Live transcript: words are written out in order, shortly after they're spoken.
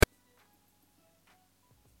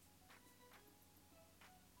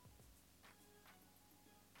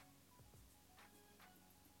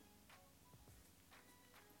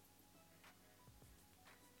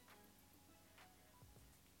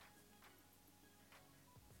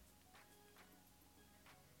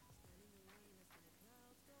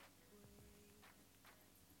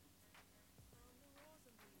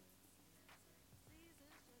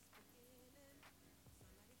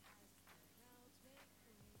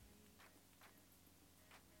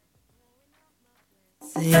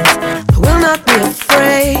blessings. I will not be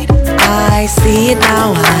afraid. I see it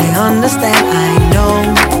now, I understand, I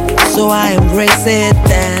know. So I embrace it,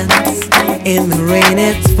 dance. In the rain,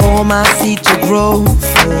 it's for my seed to grow.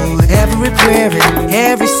 For every prayer and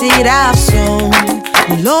every seed I've sown,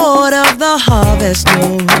 Lord of the harvest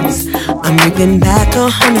knows I'm reaping back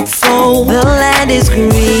 100-fold. The land is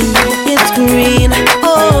green, it's green,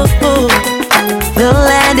 oh, oh. The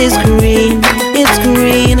land is green, it's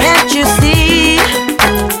green. Can't you see?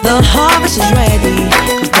 The harvest is ready,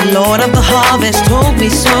 'cause the Lord of the harvest told me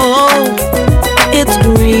so. It's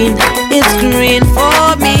green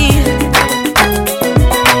for me.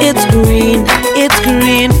 It's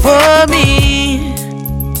green for me.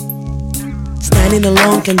 Standing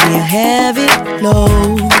alone can be a heavy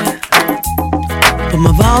load, but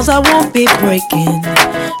my vows I won't be breaking.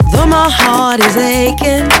 Though my heart is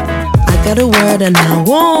aching, I got a word and I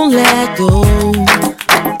won't let go.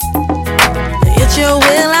 It's your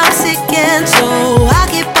will I'm seeking, so I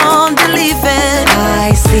keep on believing.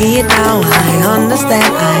 I see it now, I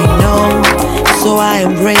understand, I know. So I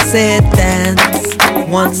embrace it, dance.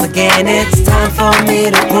 Once again, it's time for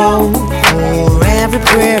me to grow. For every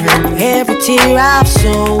prayer and every tear I've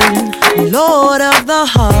sown, Lord of the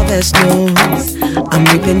harvest knows I'm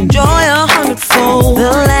reaping joy 100-fold.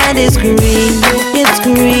 The land is green, it's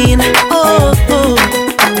green, oh, oh.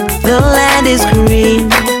 The land is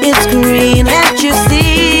green, it's green. Can't you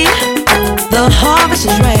see? The harvest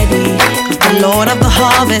is ready, 'cause the Lord of the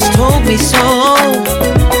harvest told me so.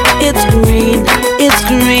 It's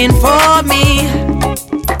green for me.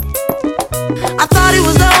 I thought it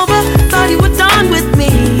was over, thought you were done with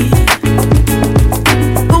me,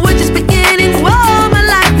 but we're just beginning. Whoa, my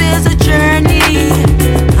life is a journey.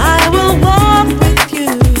 I will walk with you,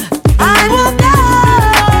 I will go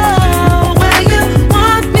where you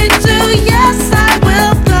want me to. Yes, I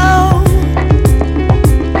will go.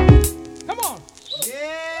 Come on.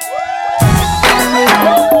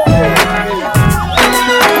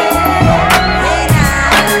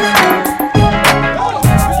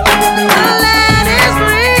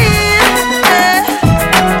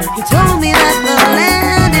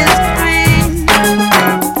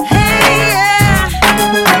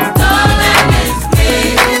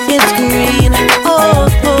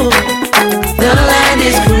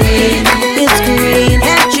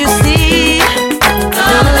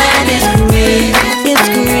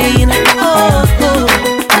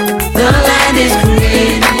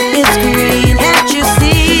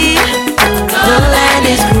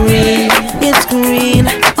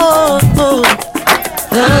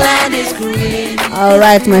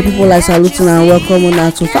 Alright, my people, I salute you and welcome you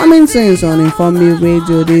to Farming Things on Informe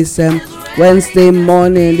Radio this Wednesday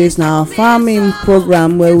morning. This now farming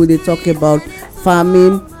program where we talk about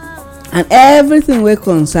farming and everything we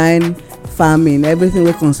concern farming, everything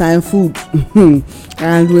we concern food.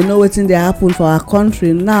 And we know what's in the happen for our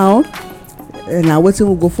country now. And now what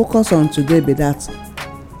we go focus on today be that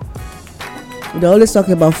we always talk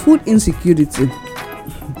about food insecurity.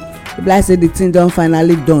 People like say the thing done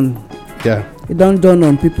finally done. Yeah. It don't dawn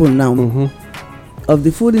on people now. Of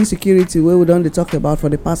the food insecurity where we don't talk about for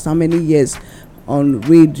the past how many years on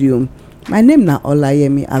radio. My name now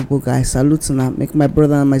Olayemi Agboga. I salute now. Make my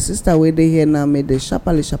brother and my sister where they here now. May they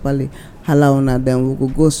sharply hala on. Then we will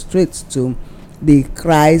go straight to the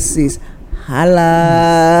crisis.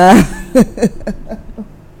 Hala.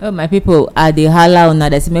 Oh, my people, are the hala on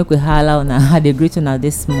that make we hala on had a greet on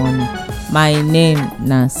this morning. My name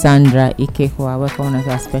na Sandra Ikehua. Welcome to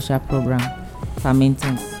our special program, Farming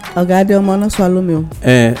Things. Ogade Omono swallow me.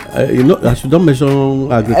 You know, I should don't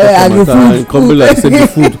mention agriculture. Come be like say the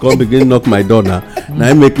food come begin knock my door now.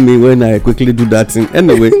 Now make me when I quickly do that thing.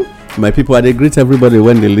 Anyway, my people, I greet everybody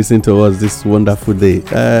when they listen to us this wonderful day.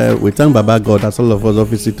 We thank Baba God as all of us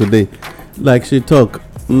obviously today. Like she talk,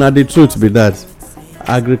 now the truth be that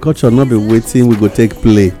agriculture not be waiting. We go take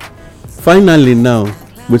play. Finally now.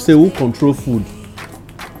 We say who control food.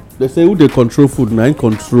 They say who they control food now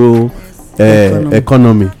control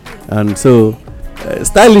economy. And so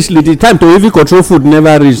stylishly the time to even control food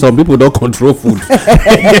never reach. Some people don't control food.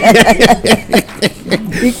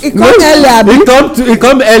 It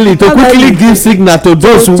come early to quickly give signal to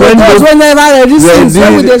those who never register.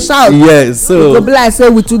 So we dey shout. Yes, so go be like say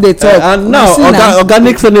we too dey talk. And now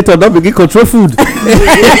organic senator don't begin control food.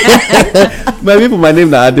 My people, my name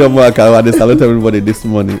is Adiomo Akawa. I salute everybody this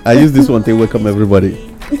morning. I use this one to welcome everybody.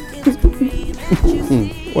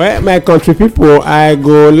 Well, my country people, I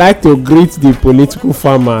go like to greet the political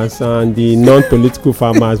farmers and the non-political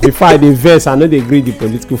farmers. Before I dey vex, I know they greet the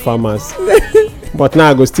political farmers. But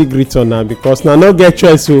now I go still greet on now because now no get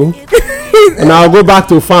choice. So and I'll go back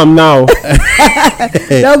to farm now.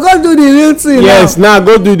 They'll go do the real thing. Yes, now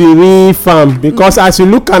go do the real farm, because as you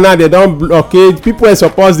look at now, they don blockade. People wey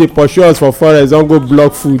suppose dey pursue us for forest don go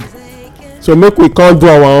block food. So make we come do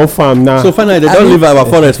our own farm now. So finally, they don leave our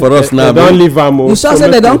forest for us now. They don leave am. You sure say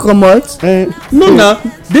they don comot? No, na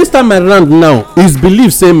this time around now, it's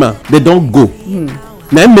believe say ma they don go.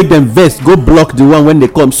 Na make them vex go block the one when they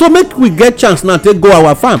come. So make we get chance now take go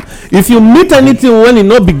our farm. If you meet anything when e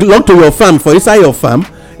no belong to your farm for inside your farm,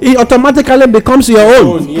 it automatically becomes your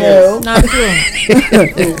own. Yes. na true.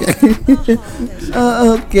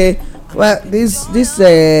 Okay. Well, this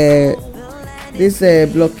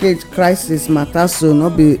blockade crisis matter, so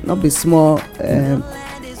not be small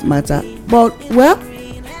matter. But well,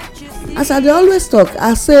 as I dey always talk,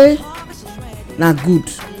 I say na good,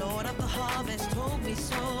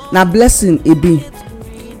 na blessing e be.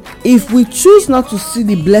 If we choose not to see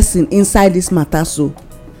the blessing inside this matter, so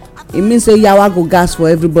e mean say yawa go gas for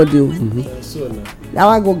everybody o.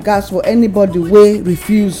 Yawa go gas for anybody wey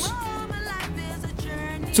refuse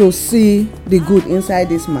to see the good inside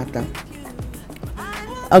this matter.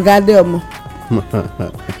 Oga Adeomo.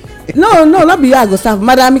 No be you I go serve.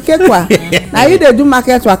 Madam Ikekwa, na you dey do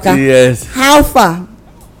market waka. Yes. How far?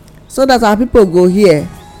 So that our people go here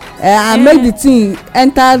and make the thing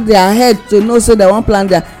enter their head to know say they wan plant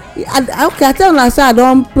their. Okay, I tell una say I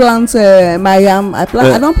don plant my yam. I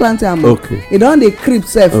don plant yam. Okay. E don dey creep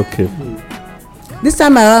sef. Okay. This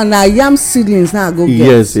time around na yam seedlings now I go get.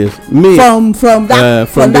 Yes. Me From that side.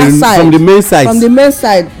 From the main side. From the main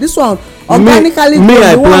side. This one organically. Me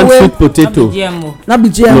I plant sweet potato. Not be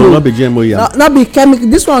GMO. No, not be GMO yam. Not be chemical.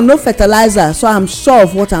 This one no fertilizer, so I'm sure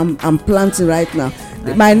of what I'm planting right now.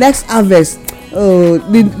 My next harvest,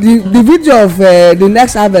 the video of the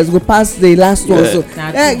next harvest go pass the last one. So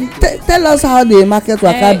tell us how the market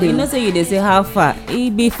waka be. You know say you dey say how far, e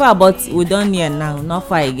be far, but we don near now, not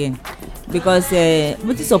far again, because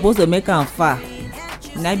wetin suppose to make am far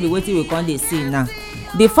na be wetin we come dey see now.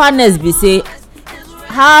 The farness be say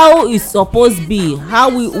how e suppose be, how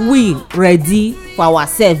we ready for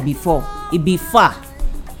ourselves before e be far,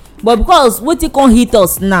 but because wetin come hit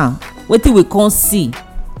us now, wetin we come see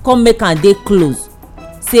come make am dey close,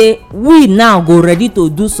 say we now go ready to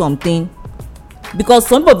do something, because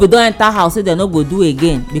some people don enter house say dem no go do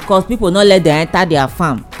again because people no let dem enter their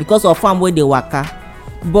farm because of farm wey dey waka.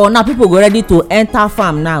 But now people go ready to enter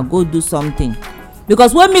farm now go do something,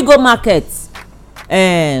 because when me go market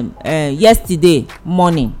yesterday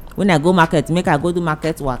morning, when I go market make I go do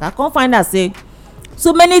market work, I come find out say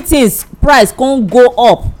so many things price come go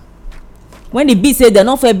up when e be say dem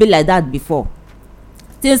no fit be like that before.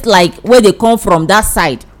 Things like wey dey come from that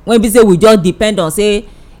side, when be say we just depend on say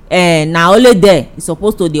na only there e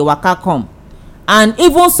suppose to dey waka come, and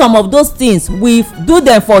even some of those things we do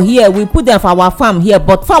them for here, we put them for our farm here,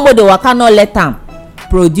 but farm wey dey waka no let am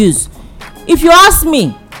produce. If you ask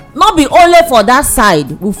me, no be only for that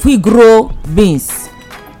side we fit grow beans,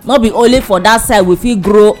 no be only for that side we fit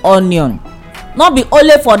grow onion, no be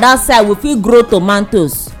only for that side we fit grow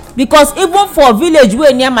tomatoes, because even for village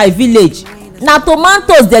wey near my village na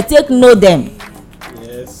tomatoes dey take know them.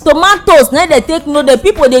 Yes. Tomatoes na dey take know them.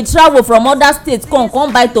 People dey travel from other states come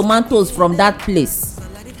buy tomatoes from that place.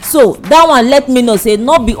 So that one let me know say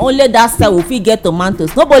no be only that side we fit get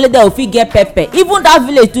tomatoes, no be only there we fit get pepper. Even that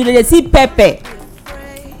village too dey see pepper.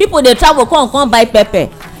 People dey travel come buy pepper.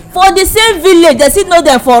 For the same village dey still know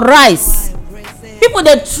them for rice. People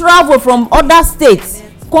dey travel from other states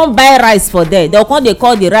come buy rice for there. They come dey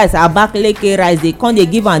call the rice Abakaliki rice. They come dey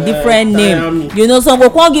give am different name. You know, some go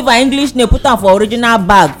come give am English name, put am for original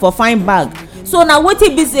bag, for fine bag. So na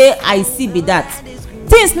wetin be say I see be that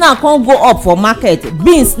things now come go up for market.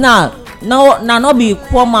 Beans now no be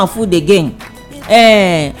poor man food again.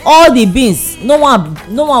 All the beans, no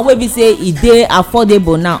one wey be say e dey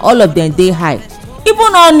affordable now, all of them dey high.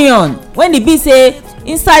 Even onion, when e be say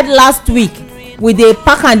inside last week we dey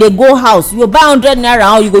pack and dey go house, you buy 100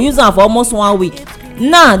 naira or you go use am for almost 1 week.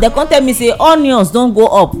 Now they come tell me say onions don go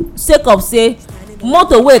up sake of say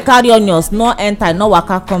motor wey carry onions no enter, no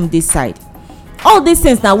waka come this side. All these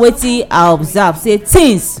things na wetin I observe say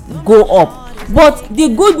things go up, but the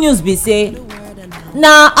good news be say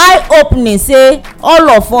na eye opening, say all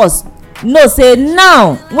of us know say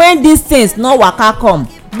now when these things no waka come,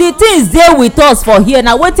 the things dey with us for here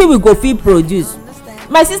na wetin we go fit produce.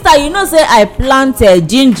 My sister, you know say I plant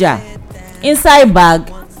ginger inside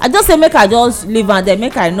bag. I just say make I just leave am there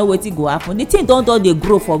make I know wetin go happen. The thing don dey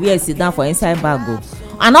grow for where e sit down for inside bag o.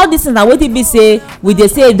 And all this thing na wetin be say we dey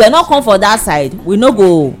say if dem no come for that side we no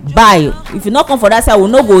go buy, if you no come for that side we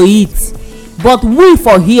no go eat. But we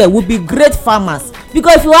for here we be great farmers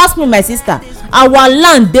because if you ask me, my sister, our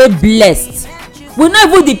land dey blessed. We no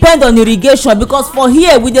even depend on irrigation because for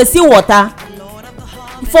here we dey see water,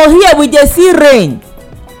 for here we dey see rain.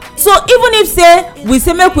 So even if say we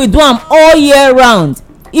say make we do am all year round,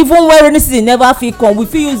 even when rainy season never fit come, we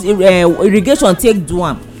fit use irrigation take do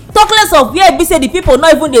am. Talk less of where be say the people no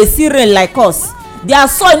even dey see rain like us, their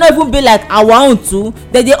soil no even be like our own too.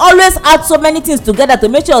 They dey always add so many things together to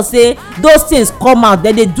make sure say those things come out.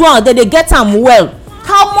 They dey do am, they dey get am well.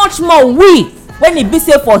 How much more we, when e be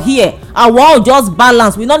say for here our own just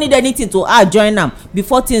balance, we no need anything to add join am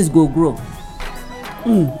before things go grow.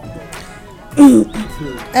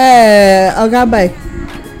 Oga Bike,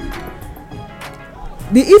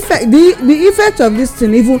 the effect of this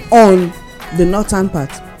thing even on the northern part,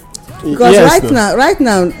 because yes, right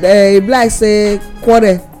now e be like say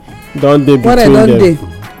quarrel don dey between them,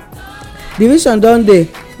 division don dey.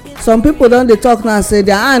 Some people don dey talk now say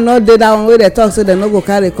their hand no dey that one wey dey talk say dem no go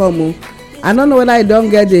carry come o. I don't know whether I don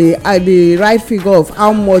get the right figure of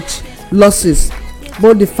how much losses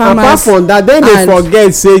both the farmers. Apart from that, then they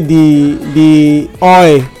forget say the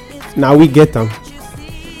oil na we get am,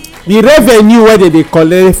 the revenue wey dey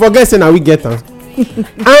collect forget say na we get am.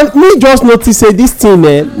 And me just notice say this thing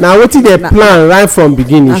na wetin dem plan right from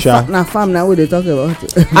beginning sha. Na farm na we dey talk about.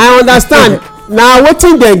 I understand. Na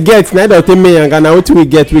wetin dem get na dem take make yanga, na wetin we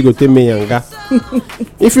get we go take make yanga.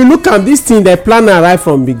 If you look am, this thing dem plan am right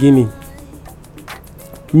from beginning.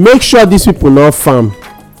 Make sure these people no farm.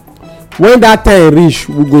 When that time reach,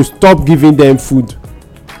 we go stop giving them food.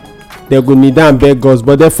 They go need am beg us,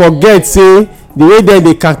 but they forget say the way dem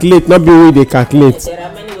dey calculate not be the way they calculate. There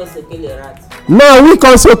are many ways to kill a rat. Now we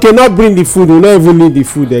come say okay, not bring the food, we no even need the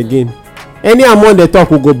food again. Any amount they talk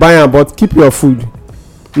we go buy am, but keep your food.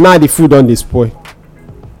 Now the food don dey spoil.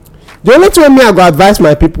 The only thing me I go advise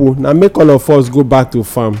my people na make all of us go back to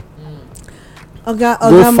farm. Oga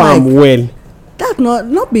go farm Mike, well. that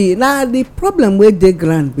not be na the problem wey dey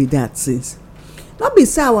ground be that since. Not be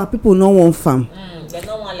say our people no wan farm. They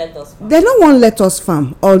no wan let us farm. They no wan let us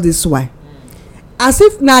farm all this while. As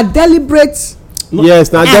if na deliberate.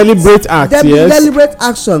 Yes, na deliberate act. Yes, deliberate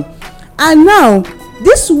action. And now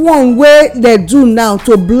this one wey they do now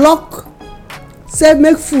to block, say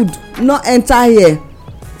make food no enter here,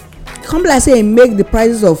 come like say e make the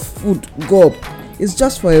prices of food go up. It's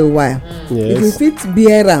just for a while. Yes. If we fit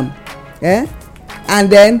bear am, and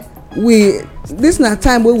then this na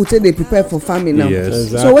time wey we take dey prepare for farming now. Yes.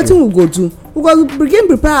 Exactly. So wetin we go do? We go begin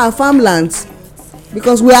prepare our farmlands,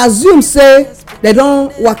 because we assume say they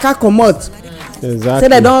don waka comot. Exactly. Say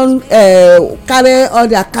they don carry all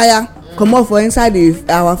their kaya comot for inside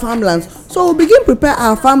our farmlands. So we begin prepare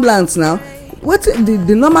our farmlands now. What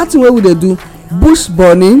the normal thing wey we dey do, bush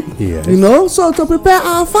burning. Yes. You know, so to prepare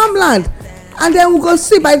our farmland, and then we go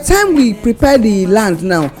see by the time we prepare the land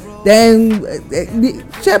now, then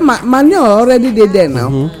the manure already dey there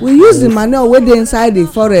now. We use the manure wey dey inside the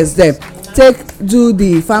forest there take do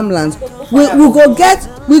the farmlands. We go get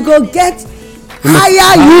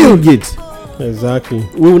higher yield. Exactly.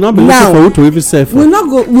 We will not be looking for who to even sell for. we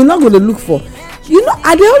not go dey look for. You know,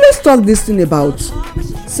 I dey always talk this thing about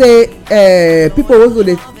say people wey go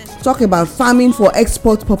dey talk about farming for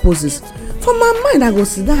export purposes. For my mind, I go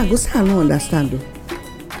sit down, I go say I no understand o.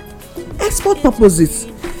 Export purposes,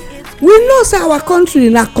 we know say our country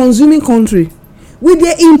na consuming country, we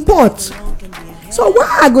dey import. So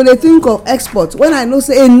why I go dey think of export when I know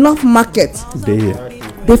say enough market dey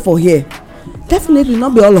for here? Definitely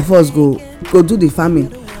not be all of us go do the farming,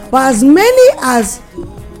 but as many as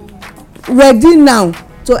ready now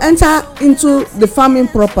to enter into the farming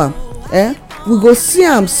proper, we go see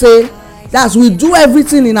am say that's we do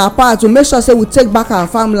everything in our power to make sure say we take back our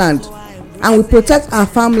farmland and we protect our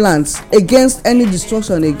farmlands against any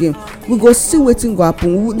destruction again. We go see wetin go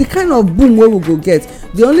happen, the kind of boom wey we go get.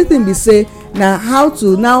 The only thing be say na how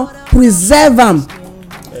to now preserve am.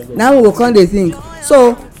 Now we go come dey think.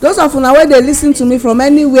 So those of una wey dey lis ten to me from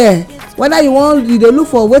anywhere, whether you dey look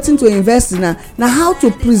for wetin to invest in, na how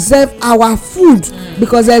to preserve our food,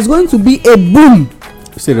 because there is going to be a boom.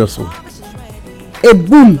 Seriously. A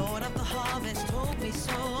boom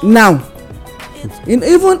now,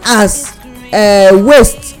 even as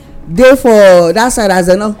waste dey for that side as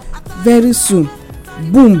enough, very soon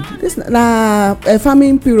boom. This na a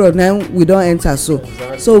farming period now we don enter, so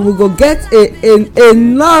we go get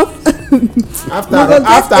enough.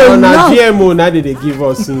 after na GMO na dey give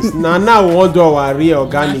us since now we wan do our real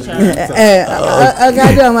organic.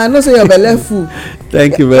 Oga, I know say your belle full.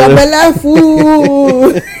 Thank you very much. Your belle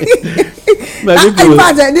full. In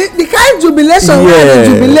fact, the kind jubilation wey we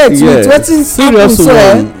jubilate with wetin happen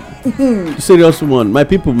so Serious one. My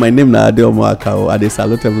people, my name na Adeomo Akao. I dey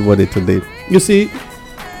salute everybody today. You see,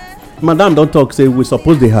 madam don talk say we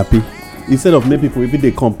suppose dey happy instead of make people even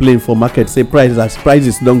dey complain for market say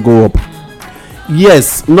prices don go up.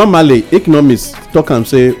 Yes, normally economists talk am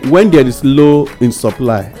say when there is low in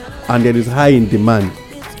supply and there is high in demand,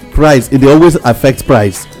 price e dey always affect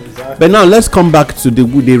price. But now let's come back to the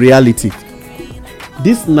reality.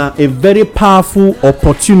 This na a very powerful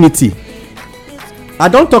opportunity. I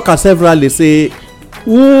don talk am severally say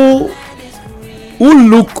who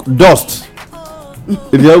look dust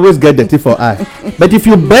e dey always get dirty for eye, but if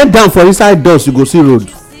you bend down for inside dust you go see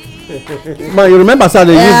road. Man, you remember say I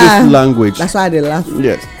dey use this language. That's why I dey laugh.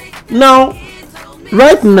 Yes. Now,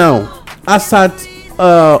 right now, as at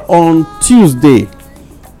on Tuesday,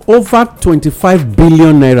 over 25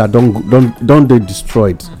 billion naira don dey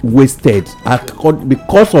destroyed, wasted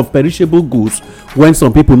because of perishable goods when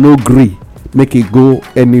some people no gree make it go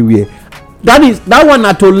anywhere. That one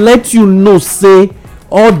na to let you know say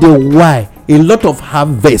all the while a lot of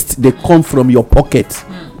harvest dey come from your pocket.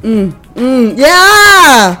 Yeah,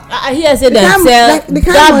 I hear say dem sell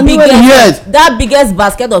that biggest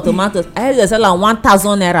basket of tomatoes. I hear dem sell am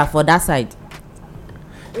 1,000 naira for that side.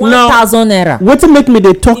 1,000 naira. Wetin make me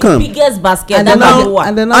dey talk am? Biggest basket. And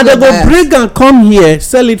they go bring am come here,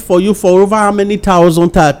 sell it for you for over how many thousand?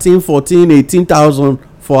 13, 14, 18,000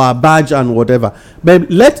 for a badge and whatever.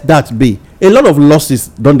 But let that be. A lot of losses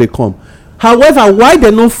don dey come. However, why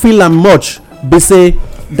they no feel am much be say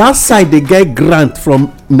that side dey get grant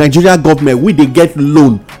from Nigeria government, we dey get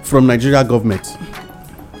loan from Nigeria government.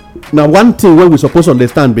 Now one thing wey we suppose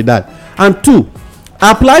understand be that. And two,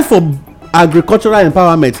 apply for agricultural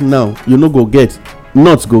empowerment now, you no go get,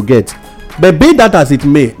 not go get. But be that as it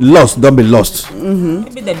may, lost don be lost.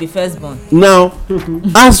 Maybe dem be first born. Now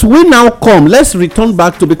as we now come, let's return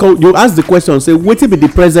back to, because you ask the question say wetin be the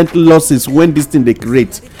present losses when this thing dey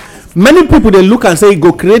create. Many people dey look and say e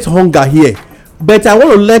go create hunger here, but I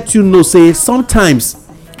want to let you know say sometimes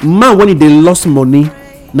man when e dey lost money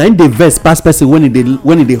na im dey vex pass person when e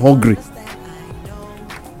dey hungry.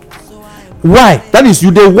 Why? That is,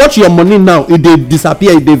 you dey watch your money now, e dey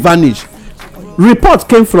disappear, e dey vanish. Report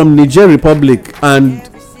came from Niger Republic and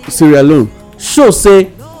Sierra Leone show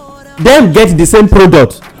say dem get the same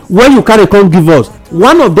product. When you carry come give us,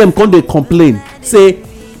 one of them come dey complain say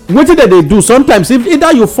wetin dem dey do sometimes, if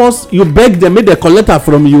either you beg dem make dem collect am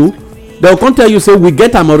from you, dem go come tell you say we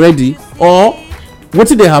get am already, or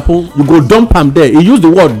wetin dey happen, you go dump am there. E use the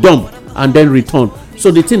word dump and then return. So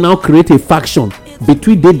the thing now create a faction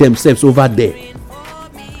between they themselves over there.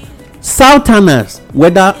 Southerners,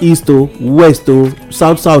 whether east or west or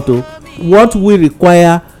south or what we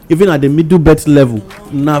require even at the middle belt level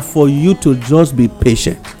now for you to just be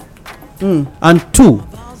patient. And two,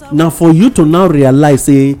 now for you to now realize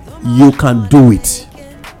say you can do it.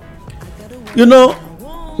 You know,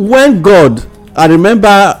 when God, I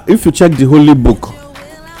remember if you check the holy book,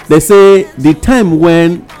 they say the time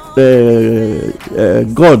when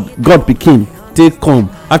God became take come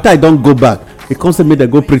after I don't go back, he come say make dem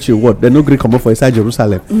go preach a word. They no gree comot for inside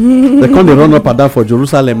Jerusalem. They come dey run up and down for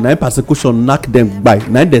Jerusalem. Na persecution knack them by.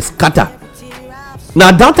 Na they scatter.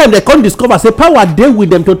 Na that time they come discover say power dey with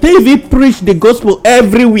them to take even preach the gospel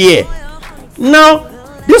everywhere. Now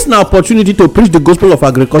this na opportunity to preach the gospel of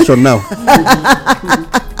agriculture now.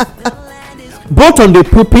 Both on the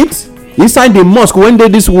pulpit, inside the mosque when they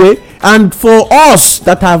this way, and for us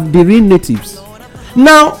that have the real natives.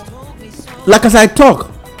 Now, like as I talk,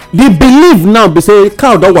 the belief now be say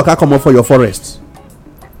cow don waka comot for your forest.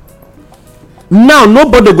 Now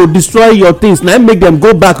nobody go destroy your things. Now make them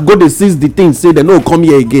go back, go dey seize the things, say they no come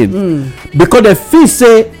here again. Because they feel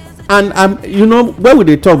say, and you know when we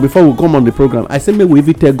dey talk before we come on the program, I say make we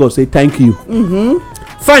even tell God say thank you.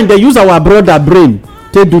 Fine, they use our brother brain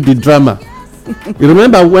to do the drama. You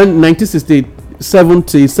remember when 1960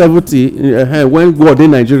 70 when war dey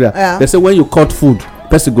Nigeria, they say when you cut food,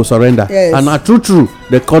 person go surrender. And na true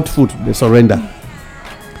they cut food, they surrender.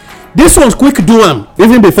 This one's quick do am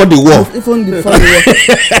even before the war.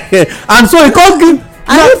 And so e come give.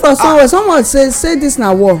 And if for somewhere someone say this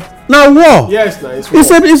na war. Na war. Yes, it's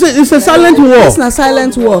war. It's a silent war. It's na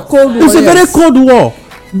silent war, cold war. It's a very cold war.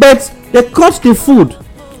 But they cut the food.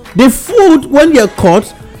 The food when they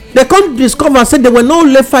cut, they come discover say they were not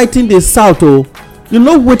only fighting the south. Oh, you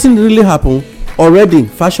know wetin really happen? Already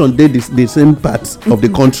fashion dey the same part of the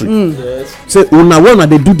country. Yes. Say una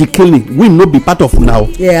dey do the killing, we no be part of now.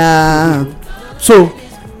 Yeah. So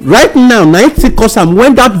right now na it cause am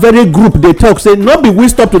when that very group dey talk say no be we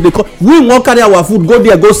stop to dey we wan carry our food go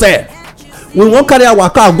there go sell, we wan carry our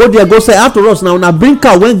cow go there go sell. After us now una bring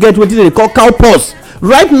cow wey get wetin dey call cow purse,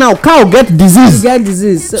 right now cow get disease.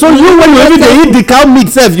 So you when you dey eat the cow meat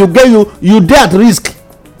sef you dey at risk.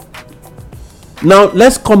 Now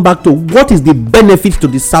let's come back to what is the benefit to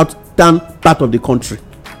the southern part of the country.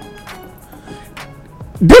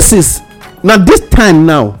 This time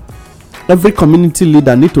now every community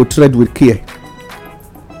leader need to tread with care,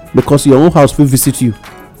 because your own house will visit you.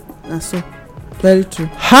 That's so very true.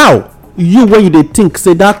 How you when you dey think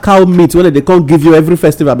say that cow meat when they come give you every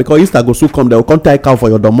festival, because Easter go soon come, they will come tie cow for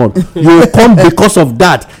your domot. You will come because of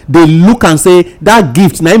that. They look and say that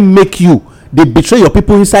gift now make you. They betray your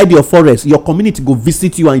people inside your forest. Your community go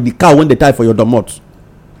visit you and the cow when they tie for your domot.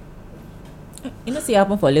 You know, see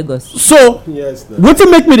happen for Lagos. So yes,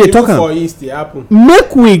 wetin make me dey talk am? For East, happen.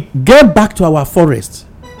 Make we get back to our forest.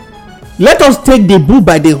 Let us take the bull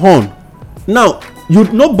by the horn. Now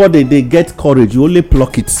nobody dey get courage, you only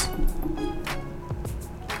pluck it.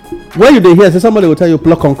 When you dey hear say somebody will tell you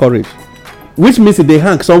pluck on courage, which means if they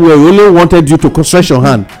hang somewhere, you only wanted you to stretch your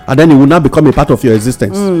hand and then it will now become a part of your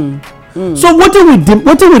existence. So what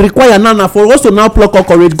do we require now for us to now pluck on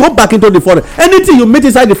courage? Go back into the forest. Anything you meet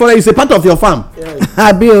inside the forest is a part of your farm.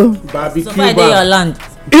 Barbecue. So far dey your land.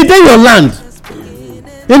 It dey your land.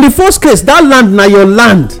 In the first case, that land na your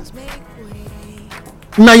land,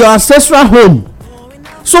 na your ancestral home.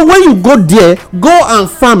 So when you go there, go and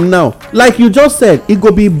farm now. Like you just said, it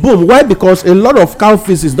go be boom. Why? Because a lot of cow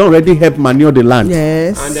feces don already help manure the land.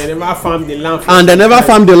 Yes. And they never farm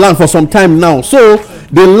the land. For some time now. So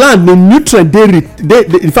the land, the nutrient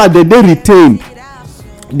in fact they retained.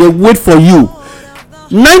 They wait for you.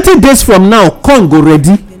 90 days from now, corn go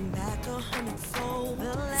ready.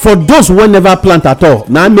 For those who never plant at all,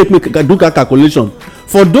 now make me do that calculation.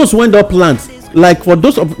 For those who don't plant, like for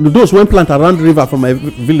those when plant around river from my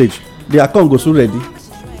village, their corn go so ready.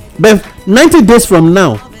 But 90 days from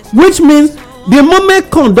now, which means the moment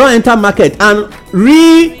corn don enter market and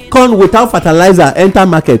corn without fertilizer enter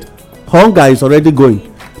market, hunger is already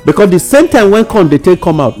going. Because the same time when corn they take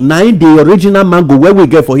come out, now the original mango where we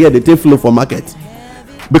get for here they take flow for market.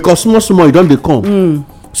 Because small you don't dey come.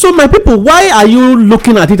 So my people, why are you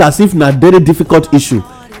looking at it as if na very difficult issue?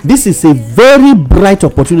 This is a very bright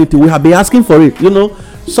opportunity. We have been asking for it. You know,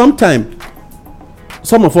 sometime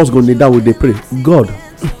some of us go kneel down with the pray. God,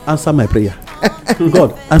 answer my prayer.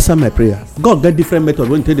 God, answer my prayer. God get different methods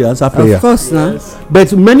when they answer prayer. Of course, now.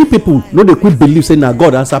 But many people no dey quick believe say na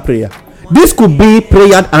God answer prayer. This could be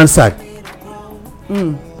prayer answered.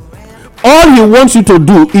 All he wants you to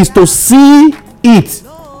do is to see it,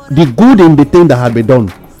 the good in the thing that had been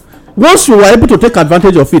done. Once you are able to take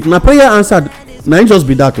advantage of it, na prayer answered. Na it just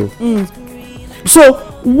be that. So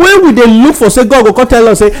when we dey look for say God go come tell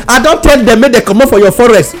us say I don tell them make they comot for your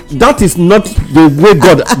forest, that is not the way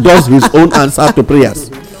God does his own answer to prayers.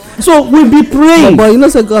 So we be praying. But you know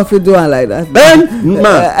say God fit do am like that.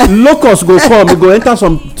 Then locust go come, e go enter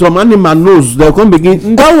some animal nose, they come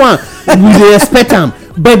begin. That one we dey expect am,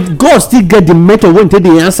 but God still get the method wey take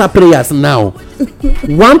dey answer prayers now.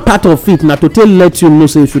 One part of it na to take let you know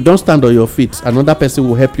say if you don stand on your feet, another person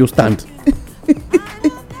will help you stand.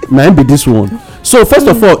 Na be this one. So first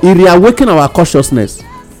of all, e reawaken our consciousness.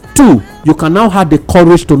 2, you can now have the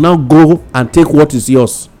courage to now go and take what is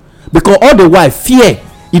yours, because all the while fear,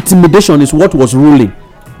 intimidation is what was ruling.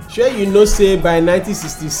 Sure, you know say by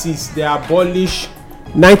 1966 they abolish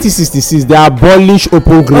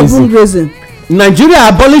open grazing. Nigeria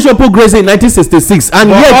abolished open grazing in 1966, and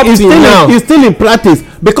yet it's still in practice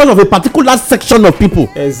because of a particular section of people.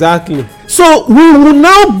 Exactly. So we will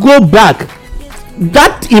now go back.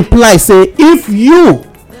 That implies say if you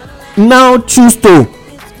now choose to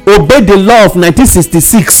obey the law of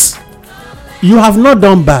 1966, you have not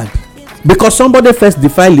done bad, because somebody first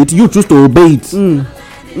defiled it, you choose to obey it.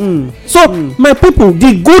 So my people,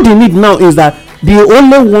 the good in it now is that they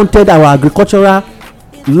only wanted our agricultural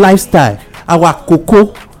lifestyle, our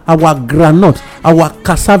cocoa, our groundnut, our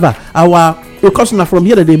cassava, because now from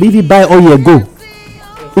here they maybe buy oil go.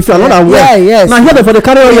 If you are not aware, now here for the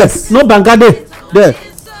carry oil, no bangade there.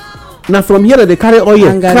 Now from here they carry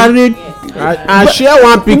oil, I share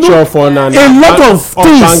one picture for a lot of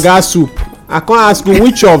things. Banga soup. I can't ask you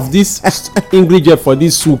which of this ingredient for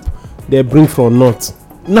this soup they bring from north.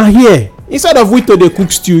 Now here, instead of we to the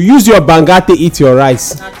cook stew, use your banga to eat your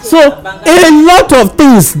rice. So a lot of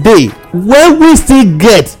things dey where we still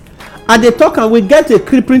get, and they talk and we get a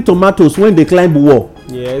creeping tomatoes when they climb wall.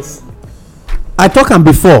 Yes, I talk am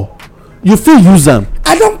before. You fit use am.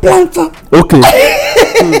 I don plant am. Okay.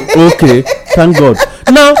 Okay, thank God.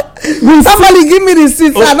 Now somebody give me the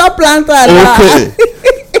seeds. I don plant am. Okay.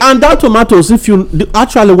 And that tomatoes, if you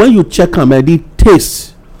actually when you check am, the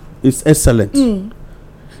taste is excellent.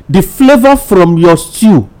 the flavour from your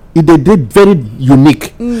stew e dey very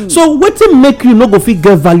unique. So wetin make you no go fit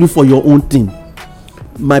get value for your own thing?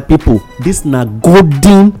 My people, this na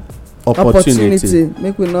golden opportunity.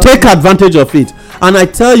 Make we not take advantage of it. And I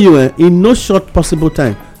tell you, in no short possible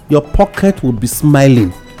time, your pocket will be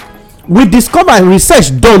smiling. We discover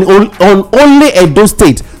research done on only Edo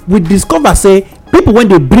State. We discover say people when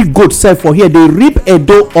they breed goat sell for here, they reap a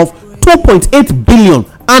dough of 2.8 billion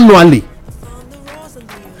annually.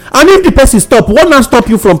 And if the person stop, what not stop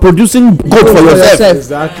you from producing goat for yourself?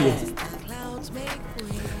 Exactly.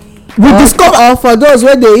 We discover or for those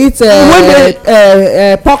wey dey eat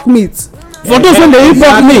pork meat. For those when they eat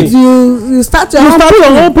pork meat, you start your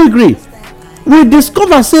own piggery. We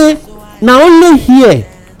discover say na only here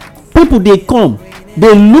people dey come,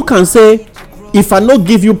 dey look and say, if I no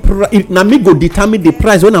give you na me go determine the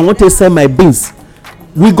price when I want to sell my beans.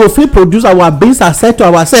 We go fit produce our beans and sell to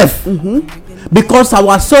ourselves. Because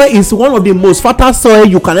our soil is one of the most fertile soil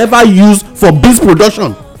you can ever use for beans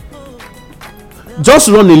production. Just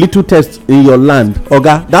run a little test in your land,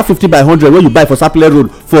 oga. That 50 by 100 wey you buy for Sapele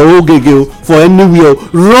Road, for Ogege, for anywhere,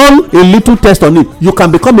 run a little test on it. You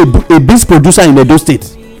can become a beans producer in Edo State.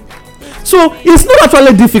 So it's not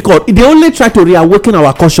actually difficult. They only try to reawaken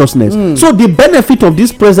our consciousness. So the benefit of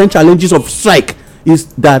these present challenges of strike is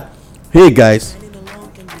that, hey guys,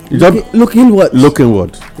 you just look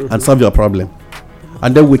inward and solve your problem.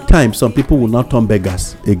 And then with time, some people will not turn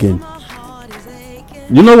beggars again.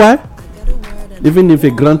 You know why? Even if a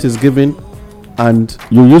grant is given and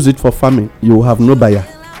you use it for farming, you will have no buyer.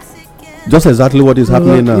 Just exactly what is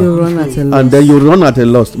happening now. And then you run at a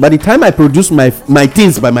loss. By the time I produce my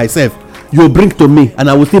things by myself, you bring to me and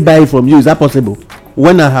I will still buy it from you. Is that possible?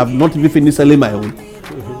 When I have not even finished selling my own.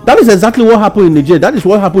 That is exactly what happened in Nigeria. That is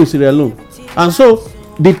what happened in Sierra Leone. And so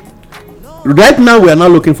right now we are not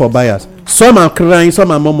looking for buyers. Some are crying, some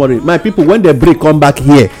are murmuring. My people, when they break, come back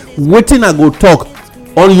here. Waiting I go talk.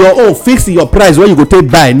 On your own, fix your price where you go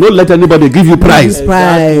take buy. No let anybody give you price.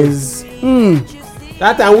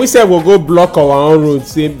 That time we said we'll go block our own road.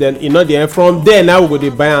 Same then from there now we go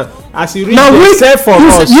to buy am. As you reach the sell for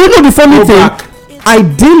us. You know the funny thing.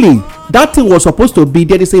 Ideally, that thing was supposed to be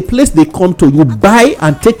there is a place they come to, you buy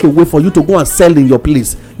and take away for you to go and sell in your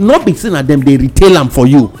place. Not be seen at them, they retail them for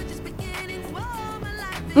you.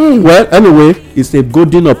 Well, anyway, it's a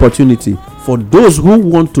golden opportunity for those who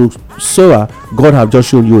want to sow. God have just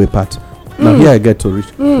shown you a path. Now here I get to reach.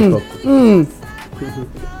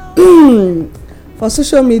 For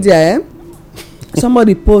social media,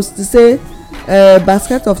 somebody post to say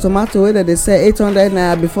basket of tomato wey they say 800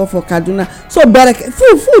 naira before for Kaduna. So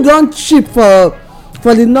food don cheap for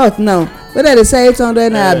the north now. Whether they say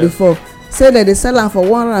 800 naira before, say that they sell am for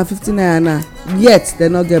 150 naira now, yet they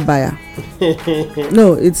not get buyer.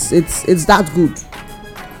 No, it's that good.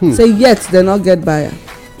 Say yet they not get buyer.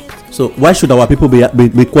 So why should our people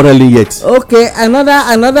be quarreling yet? Okay,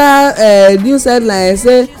 another news headline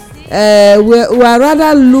say we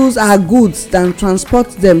rather lose our goods than transport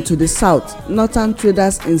them to the south. Northern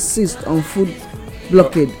traders insist on food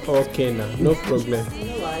blockade. Okay, now no problem.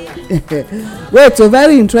 Wait, so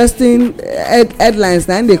very interesting headlines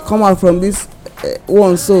now they come out from this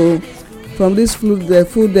one. So from this food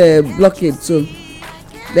blockade. So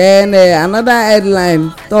then another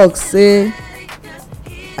headline talks say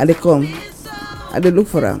I dey come, I dey look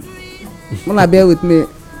for am. Wanna bear with me?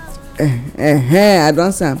 I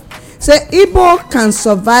don say am. Say Igbo can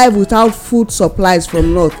survive without food supplies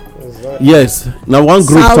from north. Yes, now one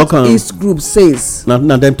group talk on Southeast group says.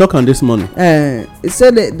 Now them talk on this morning. They say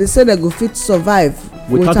they go fit survive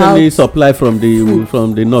without any supply from the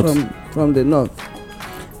north. From the north.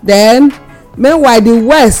 Then meanwhile the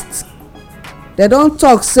west, they don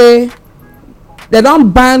talk say they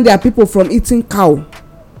don ban their people from eating cow.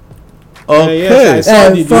 Okay. Yes,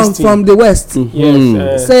 from the west.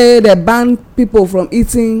 Yes. Say they ban people from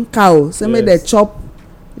eating cow. Say make they chop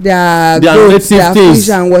their goats, their fish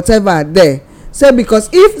and whatever there. Say because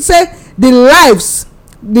if say the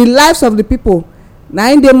lives of the people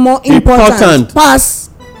na im dey more important pass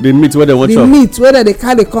the meat wey they want the meat wey they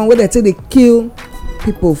carry come wey they say they kill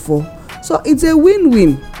people for. So it's a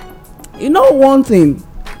win-win. You know one thing,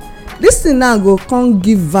 this thing now go come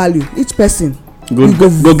give value each person. Go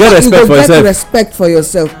get respect for yourself. Respect for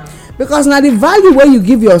yourself, because na the value wey you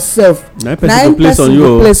give yourself na person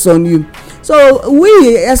go place on you. So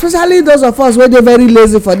we, especially those of us wey dey very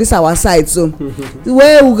lazy for this our side, so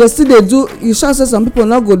where we go still dey do, you sure say some people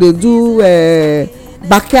no go dey do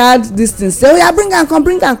backyard this thing, say oya bring am come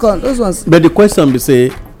those ones. But the question be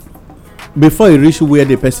say, before e reach where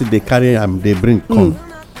the person dey carry am dey bring come,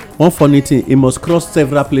 one funny thing, he must cross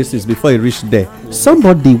several places before he reach there.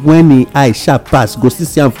 Somebody when he eye sharp pass go still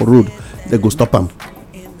see am for road, they go stop am.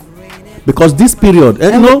 Because this period,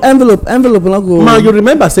 envelope no go. Man, you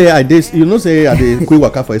remember say I dey, you know say I dey quick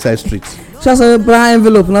waka for inside street. Just a brown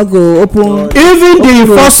envelope no go open. Even the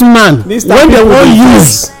first man when they wan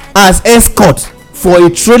use as escort for a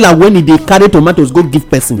trailer when he dey carry tomatoes go give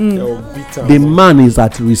person, the man is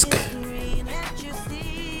at risk.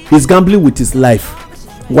 He's gambling with his life.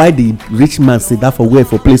 Why the rich man say that for where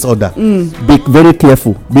for place order? Be very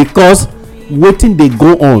careful, because wetin dey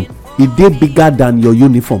go on, e dey bigger than your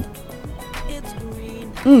uniform.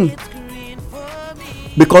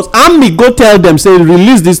 Because army go tell them say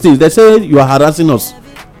release these things, they say you are harassing us.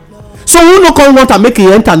 So who no come want to make e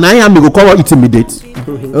enter, na army go come intimidate.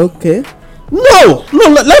 Okay. No,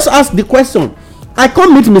 let's ask the question. I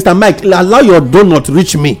come meet Mr. Mike, allow your donut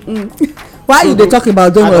reach me. Why you dey talk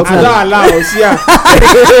about donut? allow yeah.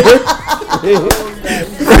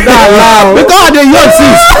 Because I dey hear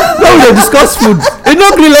since when we dey discuss food, e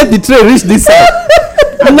no gree let the tray reach this side.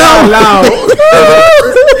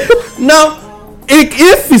 Now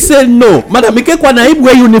if he say no, Madam Ikekwa na him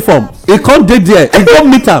wear uniform, he come dey there, he go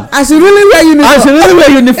meet am. As he really wear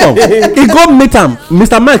uniform. He go meet am.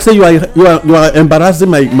 Mr. Mike say you are embarrassing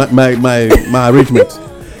my arrangement.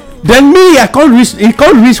 Then me, he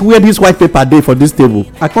can't reach where this white paper dey for this table.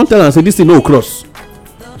 I can't tell am say this thing no cross.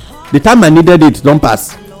 The time I needed it don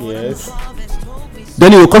pass. Yes.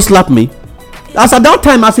 Then he will come slap me. As at that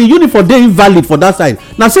time, as a uniform dey invalid for that side,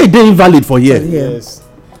 na say e dey invalid for here. Yes.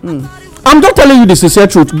 I'm just telling you the sincere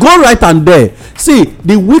truth. Go right and there. See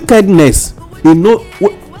the wickedness.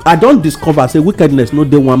 I don discover say wickedness no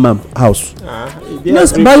dey one man house. But you know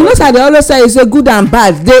say they always say it's a good and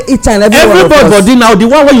bad dey each and every one of us. Everybody now, the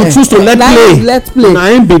one wey you choose to let play na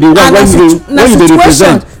him be the one when you dey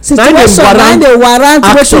represent. Situation na dey warrant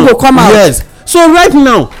wetin go come out. Yes. So right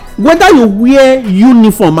now, whether you wear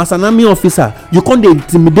uniform as an army officer, you come dey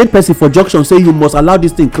intimidate person for junction say you must allow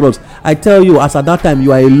this thing cross. I tell you, as at that time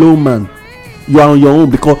you are a low man, you are on your own,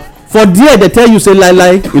 because for there they tell you say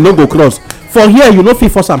lie you no go cross. For here you no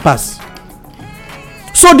fit force am pass.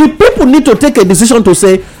 So the people need to take a decision to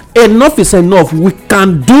say enough is enough. We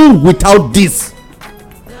can do without this.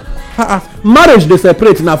 Marriage dey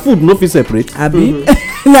separate, na food no fit separate. Abi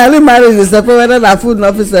na only marriage dey separate, whether na food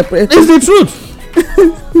no fit separate. It's the truth.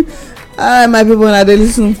 Alright, my people, now they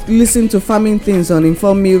listen to farming things on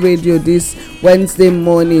Inform Me Radio this Wednesday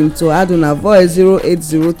morning. To add on a voice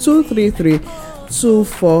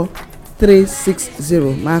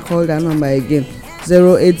 08023324360. My call that number again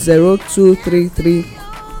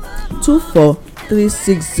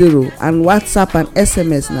 08023324360, and WhatsApp and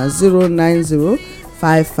SMS now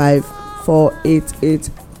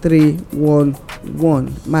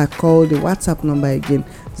 09055488311. My call the WhatsApp number again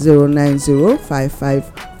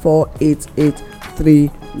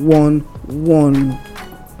 09055488311.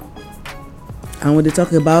 And when they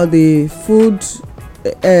talk about the food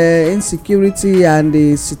insecurity and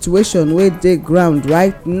the situation where they ground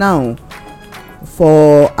right now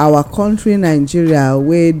for our country Nigeria,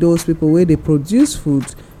 where those people where they produce food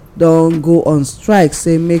don't go on strike,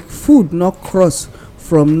 say make food not cross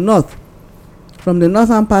from the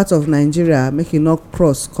northern part of Nigeria, make it not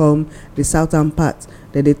cross come the southern part.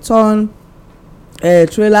 Then they turn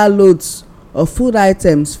trailer loads of food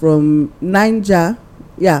items from Niger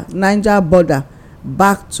border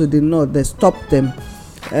back to the north. They stop them,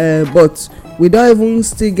 but we don't even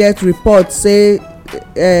still get reports say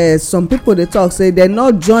some people they talk say they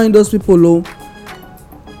not join those people.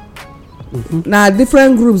 Now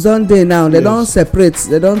different groups don dey now. They don't separate,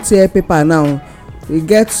 they don't tear paper now. We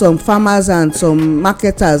get some farmers and some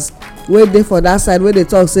marketers wey dey for that side wey dey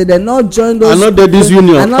talk say they not join those. I not dey this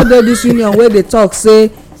union wey dey talk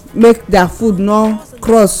say make their food no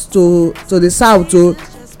cross to the south.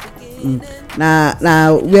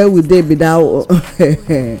 na where we dey be that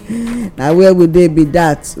na where we dey be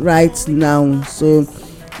that right now. So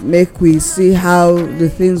make we see how the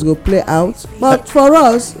things go play out. But for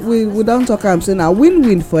us, we don talk am say na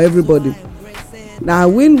win-win for everybody. Na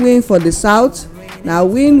win-win for the south, na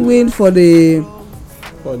win-win for the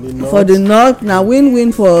north, na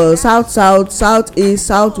win-win for south, east,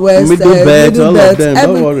 southwest, middle belt, all of them,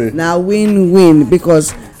 don't worry. Na win-win,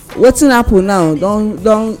 because wetin happen now don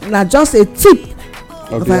na just a tip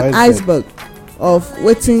of an iceberg of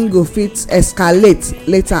wetin go fit escalate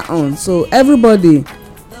later on. So everybody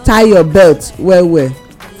tie your belt well,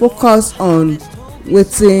 focus on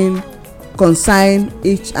wetin concern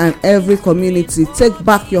each and every community. Take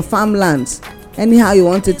back your farmlands anyhow you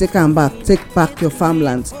want to take am back. Take back your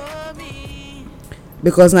farmlands.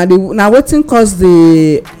 because na wetin cause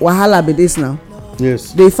the wahala be this now.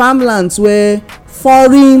 Yes. The farmlands wey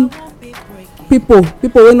foreign people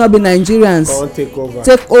wey no be Nigerians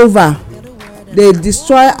take over. They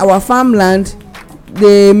destroy our farmland,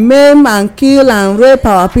 they maim and kill and rape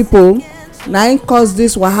our people. Na im cause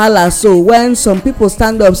this wahala. So when some people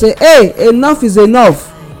stand up say, hey, enough is enough,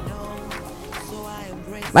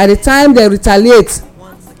 by the time they retaliate,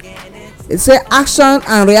 it say action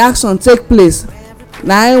and reaction take place.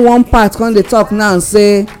 Na im one part come dey talk now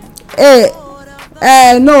say, hey,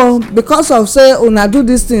 no, because of say una do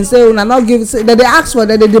this thing, say una not give, say they ask for,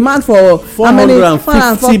 they demand for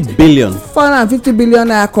 450 billion 450 billion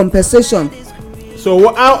naira compensation.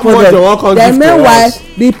 So how much they wan come give to us? Meanwhile,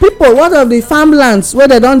 the people, what of the farmlands wey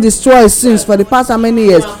they don destroy since for the past how many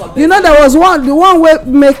years? You know, there was the one wey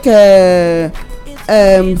make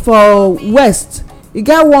for west, e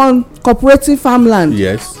get one cooperative farmland.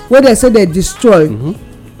 Yes. Wey they say they destroy.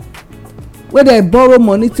 Wey they borrow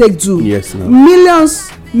money take do. Yes. No.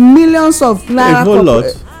 Millions of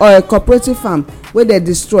naira cooperative farm wey they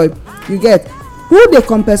destroy. You get who they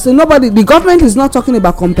compensate? Nobody. The government is not talking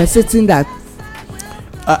about compensating that.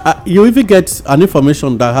 You even get an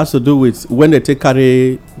information that has to do with when they take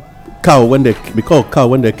carry cow, when they because cow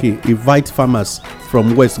when they invite farmers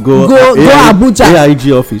from west go Abuja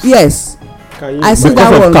AIG office. Yes, I see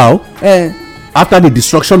that one. Because of cow. After the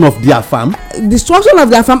destruction of their farm and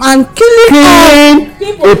killing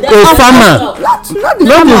a farmer. Not the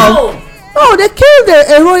farmer. No, they killed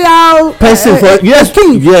a royal person for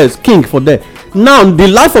king for that. Now the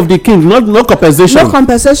life of the king, no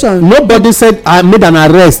compensation. Nobody said I made an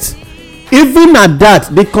arrest. Even at that,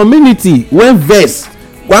 the community when vex,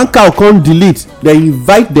 one cow can't delete, they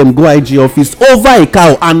invite them go IG office over a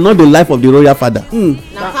cow and not the life of the royal father.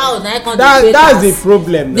 That's the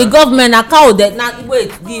problem. The government a cow that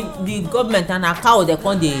the government and a cow they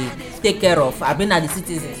can't take care of. I've been at the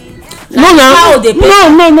citizens.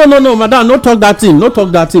 No, madam, no talk that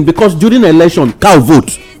thing because during election cow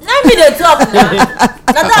vote. Let me dey talk now.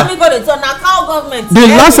 Na that me go dey talk na cow government. The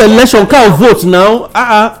last election cow vote now.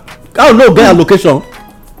 Cow no get allocation.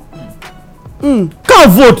 Cow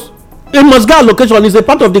vote. It must get allocation. It's a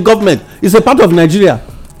part of the government. It's a part of Nigeria.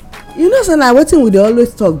 You know, so now wetin we dey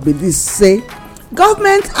always talk be this, say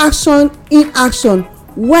government action, inaction,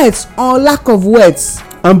 words or lack of words.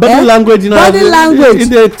 And body language, you know, body language.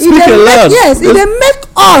 They speak a lot. Yes, it dey make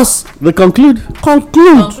us. They conclude.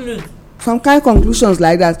 Some kind conclusions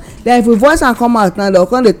like that. Then if we voice and come out now, they'll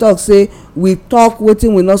come dey talk say we talk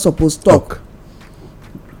wetin we not suppose talk.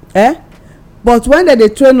 But when they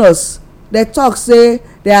train us, they talk say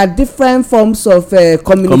there are different forms of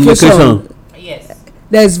communication. Yes.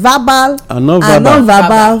 There's verbal and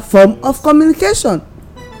non-verbal form of communication.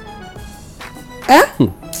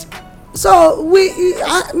 So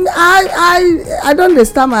I don't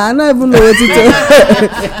understand. I don't even know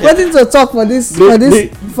what to talk for this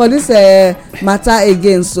matter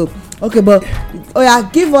again. So okay, but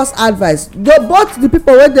give us advice. Both the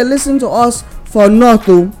people where they listen to us for north,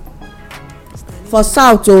 for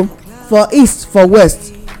south, for east, for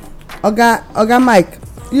west. Oga Mike,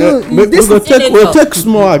 we'll take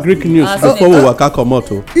small Greek news before we waka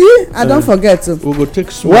comot. I don't forget. We go take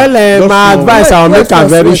small. Well, my advice I'll make am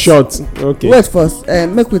very short. Okay. Wait first.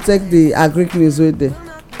 Make we take the Greek news with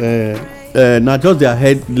there. Na just their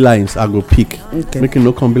headlines I go pick. Okay. Make it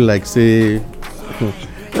no come be like say.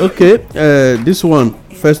 Okay. This one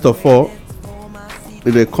first of all,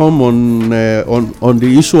 they come on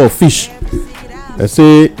the issue of fish. They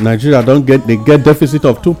say Nigeria they get deficit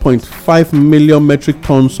of 2.5 million metric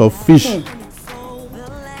tons of fish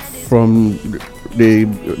from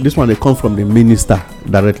this one. They come from the minister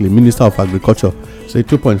directly, Minister of Agriculture. Say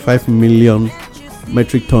 2.5 million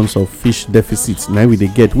metric tons of fish deficit now we they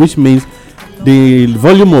get, which means the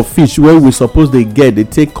volume of fish where we suppose they get they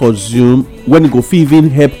take consume when it go even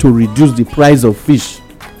help to reduce the price of fish.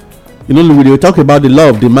 You know, we talk about the law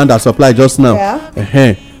of demand and supply just now.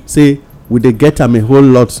 Say we dey get am a whole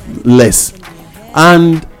lot less,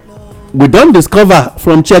 and we don discover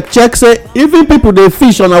from check say even people dey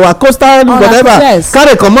fish on our coastal whatever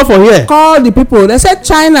carry comot for here. Call the people. They say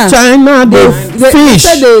China dey fish.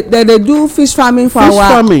 They dey do fish farming for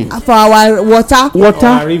our water.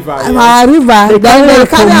 Our river. Then they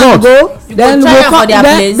carry am go. Then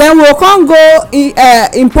we come go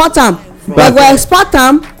import am. They go export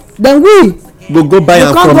am. Then we go buy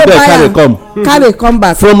am from there, carry come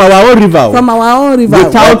back from our own river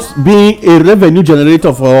without being a revenue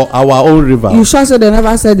generator for our own river. You sure say they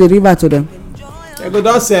never sell the river to them? They go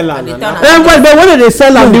don sell am. But when they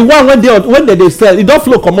sell am, the one when they sell, it don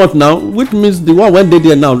flow comot now, which means the one when they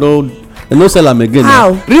there now dem no sell am again.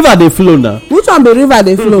 How? River dey flow now. Which one be river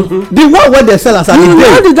dey flow? The one wey dey sell as at You the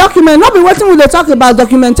know day. the document, no be wetin we dey talk about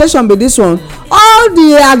documentation be this one. All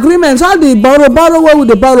the agreements, all the borrow wey we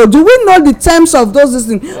dey borrow, do we know the terms of those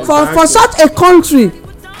things? For such a country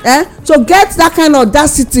to get that kind of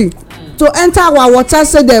audacity to enter our water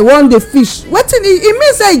say dem wan dey fish, wetin e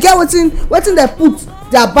mean say e get wetin dem put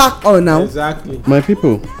their back on now. Exactly. My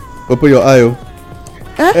people, open your eye o.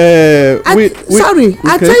 Sorry,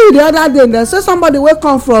 I tell you the other day dem say somebody wey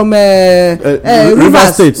come from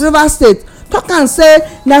Rivers State talk am say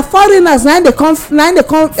na foreigners na dey come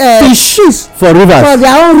fish for rivers for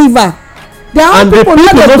their own river. Their own people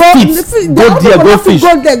no dey go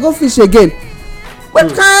there go fish again. What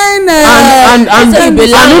kind and even the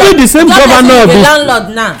same governor of the this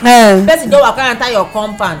landlord now person don waka enter your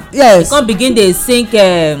compound. Yes. You come begin dey sink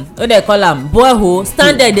what they call am borehole,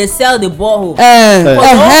 stand there dey sell the borehole.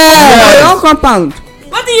 Your own compound.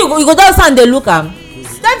 Wetin you go just stand dey look am?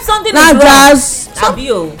 Step something is wrong. Na jazz.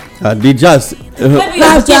 Abi o. the jazz. Who do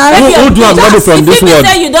am money from this world? If you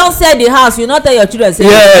say you don sell the house, you no tell your children say.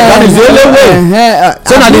 That is the only way.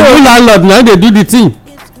 So na the new landlord na dey do the thing.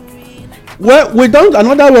 Well, we don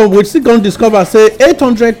another one we still gonna discover say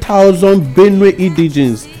 800,000 Benue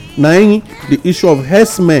indigenes na the issue of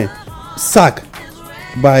herdsmen sack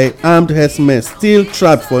by armed herdsmen still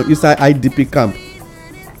trapped for inside IDP camp.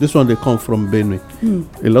 This one dey come from Benue.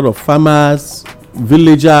 A lot of farmers,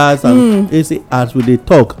 villagers, and they say as we dey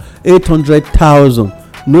talk 800,000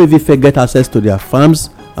 no even fit get access to their farms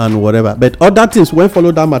and whatever. But other things wey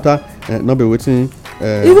follow that matter no be wetin.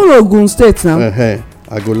 Even Ogun State now.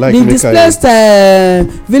 I go like the displaced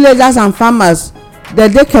villagers and farmers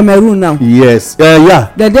dem dey Cameroon now. Yes,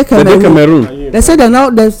 yeah. Dem dey Cameroon. They say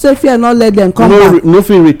say fear not let them come back. No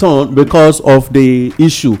fit return because of the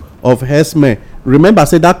issue of herdsmen. Remember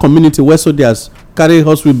say that community where soldiers carry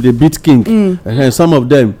horse whip dey beat king. Some of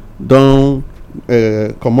them don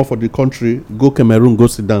comot for the country go Cameroon go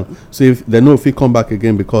sit down. So if they no fit come back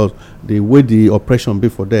again because the way the oppression be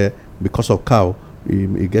for there because of cow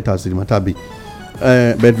e get as the matter be.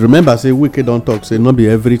 But remember say Wike don talk say no be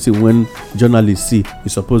everything when journalists see you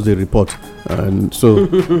suppose dey report and so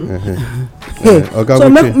so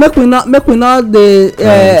make we not dey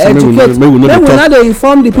educate, make we not dey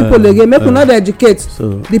inform the people again, make we not dey educate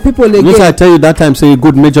the people again. You know I tell you that time say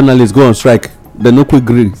good make journalists go on strike, dem no quick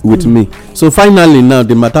gree with me. So finally now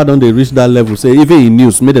the matter don dey reach that level say even in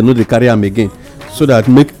news make dem no dey carry am again so that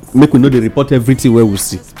make we no dey report everything wey we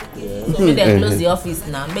see. Make dem close the office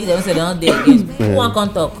now, make dem say dem no dey again. Who wan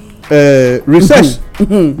come talk? Research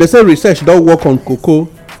they say research don work on cocoa,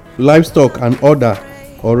 livestock and other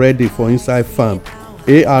already for inside farm.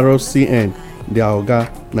 ARCN their oga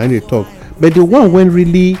na dey talk, but the one wey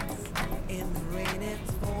really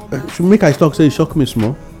should make I talk say e shock me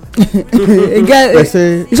small. They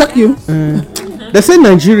say e shock you. They say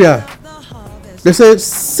Nigeria, they say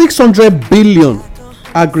 600 billion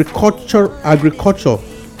agriculture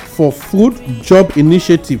for food job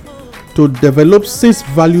initiative to develop 6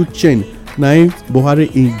 value chain na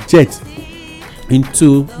Buhari inject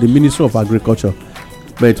into the Ministry of Agriculture.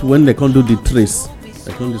 But when they come do the trace,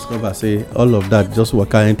 they come discover say all of that just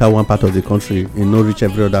waka enter one part of the country and no reach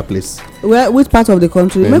every other place. Where which part of the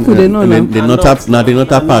country? Make we dey know now. The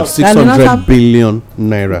northern part 600 billion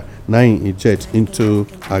naira na inject into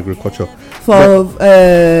agriculture. For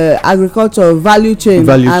agriculture value chain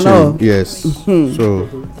and all. Yes. So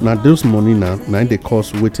now those money now they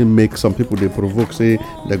cause wetin make some people they provoke say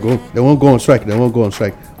they won't go on strike.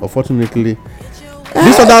 Unfortunately,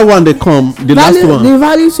 this other one they come last one. The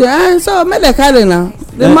value chain. So make they carry now.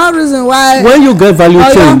 The more reason why. When you get value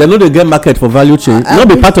chain, they know they get market for value chain. Not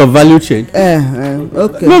be part of value chain.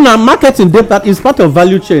 Okay. No, now marketing that is part of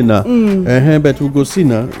value chain now. But we go see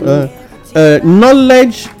now.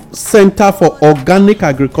 Knowledge Center for Organic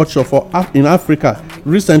Agriculture in Africa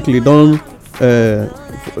recently done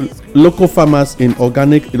local farmers in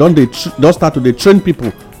organic. They start to train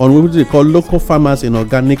people on what they call local farmers in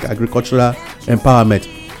organic agricultural empowerment.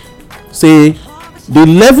 Say the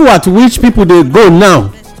level at which people they go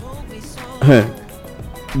now,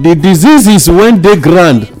 the diseases when they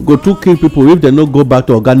grand go to kill people if they not go back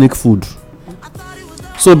to organic food.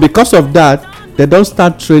 So because of that, they don't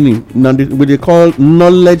start training now. What they call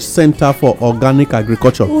Knowledge Center for Organic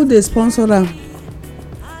Agriculture. Who they sponsor them?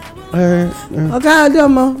 Okay, I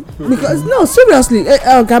don't know. Because no, seriously,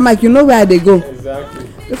 okay, Mike, you know where they go. Exactly.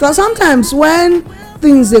 Because sometimes when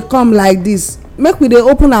things they come like this, make we they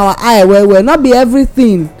open our eye where not be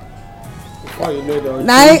everything. Before you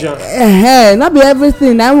know not be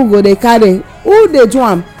everything. Now we go they carry. Who they do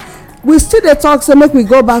them? We still they talk. So make we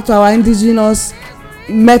go back to our indigenous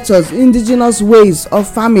methods, indigenous ways of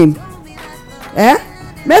farming.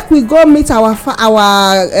 Make we go meet our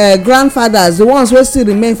grandfathers, the ones wey still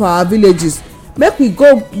remain for our villages. Make we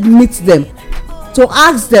go meet them to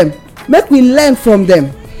ask them, make we learn from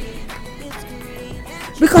them.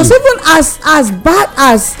 Because even as bad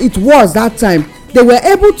as it was that time, they were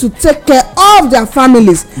able to take care of their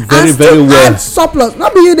families and still add surplus.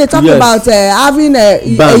 Not be you dey talk about having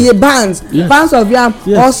bands of yam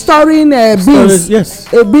or storing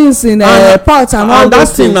beans in pots and all those things. And that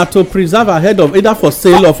thing na to preserve ahead of either for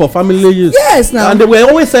sale or for family use. Yes, now. And they will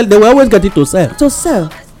always get it to sell. To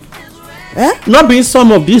sell. Not being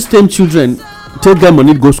some of these same children take their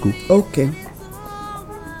money go school. Okay.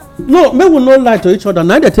 No, may we no lie to each other.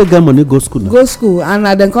 Now they take their money go school now. Go school and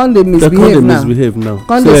then come they misbehave now.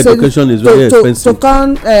 So education is very expensive. To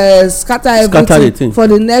come scatter everything for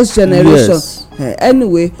the next generation. Yes.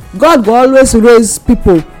 Anyway, God go always raise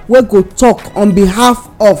people wey go talk on behalf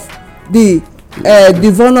of the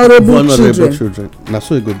vulnerable children. Na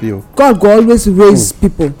so e go be. God go always raise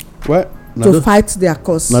people to fight their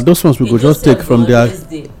cause. Now those ones we go just take from their.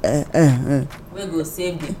 We go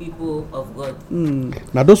save the people of God.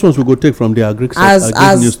 Now those ones we go take from their Greek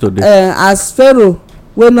news today. As Pharaoh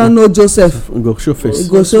wey no know Joseph, go show face.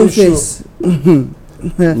 Go show face.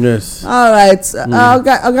 Yes. All right,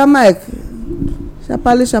 Oga Mike,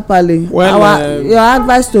 sharparly. Well, your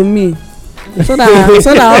advice to me, so that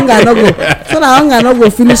hunger no go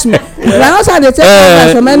finish me. If I know say they take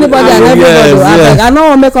advice from anybody and everybody, I no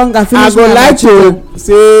wan make hunger finish me. I go like to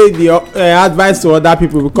say the advice to other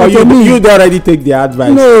people because you don already take the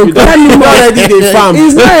advice. No, you don already dey farm.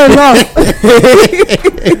 It's not enough.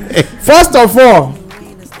 First of all,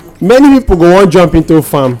 many people go wan jump into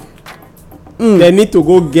farm. They need to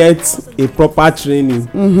go get a proper training.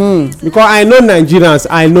 Because I know Nigerians,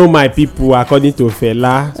 I know my people according to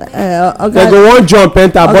Fela. They go wan jump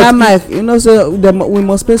enter. But Mike, you know, so we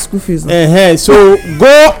must pay school fees. So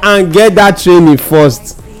go and get that training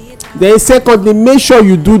first. Then secondly, make sure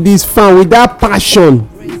you do this farm with that passion.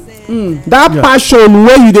 That passion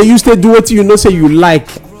wey you dey use to do wetin you know say you like.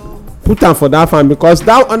 Put am for that farm because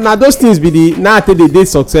na those things be the now till they dey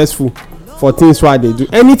successful. For things wey they do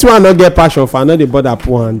anything wey I no get passion for I no dey bother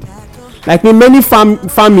put hand. Like me many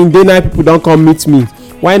farming day night people don come meet me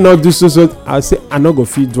why not do so I say I no go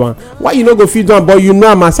fit do am. Why you no go fit do am but you know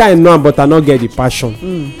am I say I know am but I no get the passion.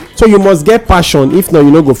 So you must get passion if not you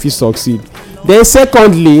no go fit succeed. Then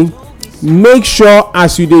secondly, make sure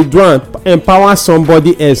as you dey do am empower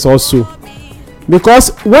somebody else also because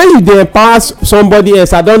when you dey empower somebody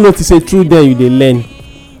else I don notice say through them you dey learn.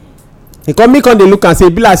 Because me come dey look and say e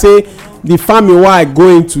be like say the farming wey I go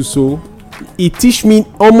into so e teach me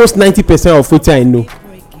almost 90% of wetin I know.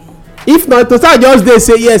 If not to start just dey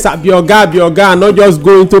say yes I be oga and not just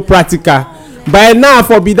go into practical by now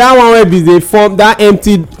for be that one wey be dey form that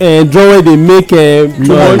empty drum wey dey make too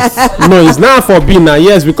much noise now for be na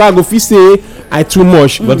yes because I go fit say I too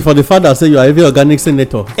much. But for the father say you are even organic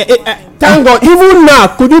senator. Thank God even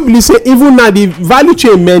now could you believe say even now the value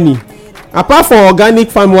chain many apart from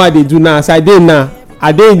organic farm wey I dey do now as I dey now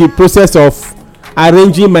I dey in the process of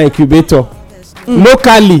arranging my incubator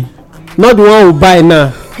locally not the one we buy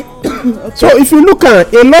now. So if you look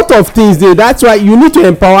at a lot of things there that's why you need to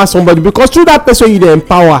empower somebody because through that person you dey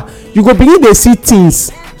empower you go begin dey see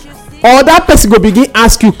things or that person go begin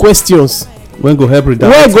ask you questions wey go help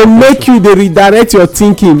redirect wey go make you dey redirect your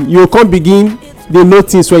thinking you come begin dey know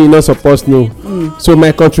things wey you no suppose know. So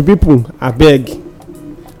my country people abeg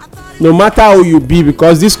no matter how you be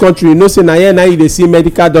because this country you know say na here na you dey see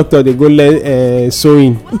medical doctor dey go learn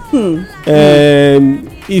sewing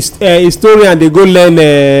historian dey go learn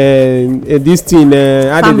this thing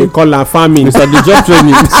how they dey call am farming. Mr. the job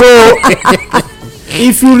training. So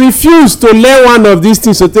if you refuse to learn one of these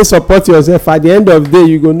things to take support yourself at the end of the day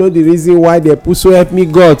you go know the reason why they put so help me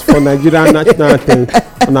God for Nigeria national anthem.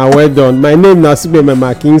 Una well done. My name na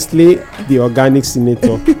Sibemema Kingsley the organic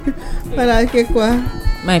senator.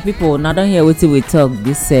 My people na don hear wetin we talk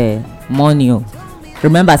this morning o.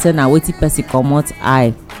 Remember say na wetin person comot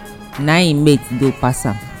eye na im mate do pass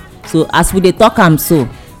am. So as we dey talk am so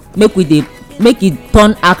make e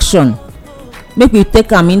turn action. Make we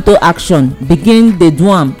take am into action begin dey do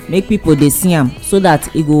am make people dey see am so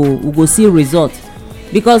that we go see result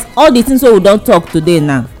because all the things wey we don talk today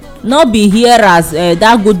now no be hearers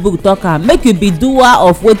that good book talk am make you be doer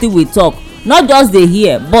of wetin we talk not just dey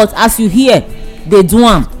hear but as you hear dey do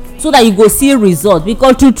am so that you go see result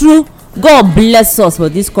because true God bless us for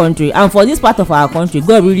this country and for this part of our country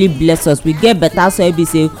God really bless us we get better soil be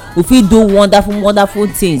say we fit do wonderful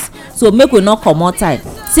things so make we no comot eye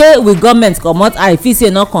say we government comot eye feel say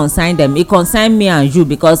no concern dem e concern me and you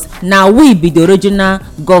because na we be the original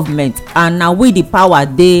government and na we the power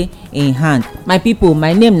dey in hand. My people,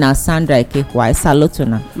 my name na Sandra Ikekwa. I salute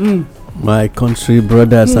una. My country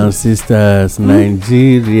brothers and sisters,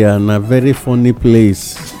 Nigeria na very funny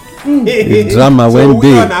place. The drama when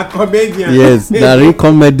dey yes na real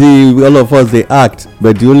comedy all of us dey act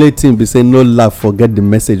but the only thing be say no laugh forget the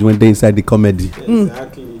message when dey inside the comedy.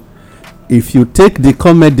 Exactly. If you take the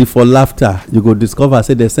comedy for laughter you go discover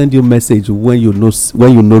say they send you message when you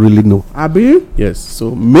no really know. Abi? Yes,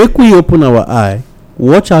 so make we open our eye,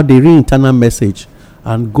 watch out the real internal message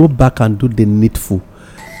and go back and do the needful.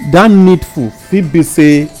 That needful fit be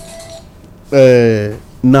say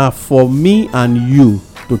na for me and you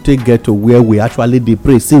to take get to where we actually dey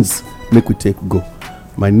pray since make we take go.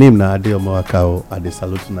 My name na Adeomo Akao. I dey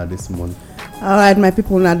salute una this morning. All right, my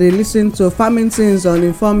people, now they listen to Farming Things on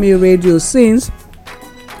Inform Me Radio since.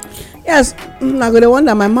 Yes, I go dey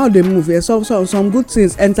wonder my mouth dey move here. Some good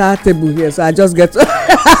things enter table here, so I just get.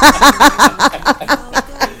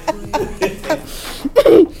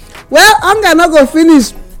 Well, hunger no go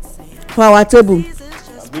finish for our table.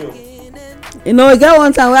 You know, e get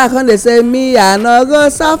one time wey I come dey say me I no go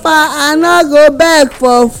suffer, I no go beg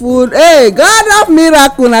for food. Hey, God of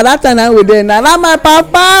miracle, na that time we dey na my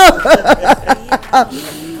papa.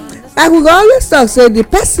 Like we go always talk say the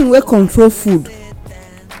person wey control food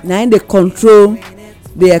na him dey control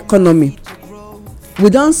the economy. We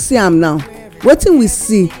don see am now. Wetin we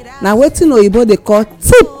see na wetin oyibo dey call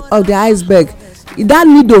tip of the iceberg. That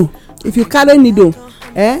needle, if you carry needle,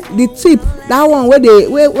 the tip, that one wey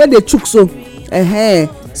dey chook so,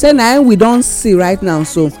 say na him we don see right now.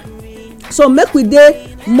 So make we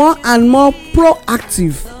dey more and more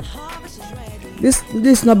proactive.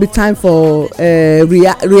 This no be time for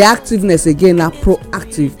reactiveness again, na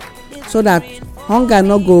proactive, so that hunger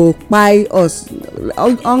no go kpai us,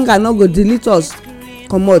 hunger no go delete us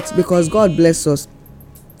comot, because God bless us.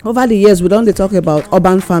 Over the years we don dey talk about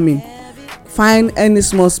urban farming. Find any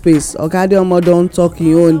small space. Oga Adeomo don talk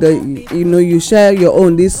your own, you share your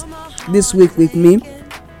own this week with me,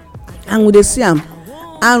 and we dey see am.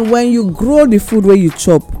 And when you grow the food wey you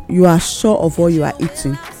chop, you are sure of what you are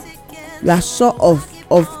eating. You are sure of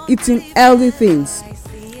eating healthy things,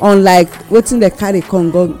 unlike wetin dey carry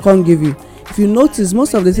come give you. If you notice,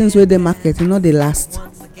 most of the things wey dey market no dey last,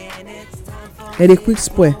 they dey quick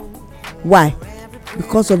spoil. Why?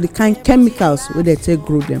 Because of the kind chemicals wey dey take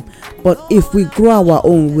grow them. But if we grow our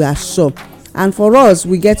own, we are sure. And for us,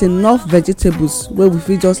 we get enough vegetables wey we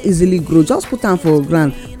fit just easily grow. Just put am for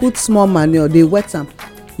ground, put small manure, dey wet am,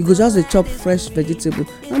 you go just dey chop fresh vegetable.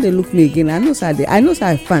 No dey look me again. I know say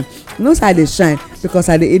I fine, I know say I dey shine because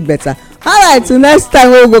I dey eat better. Alright, till next time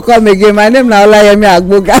we go come again. My name na Olayemi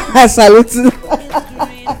Agboga. I salute you.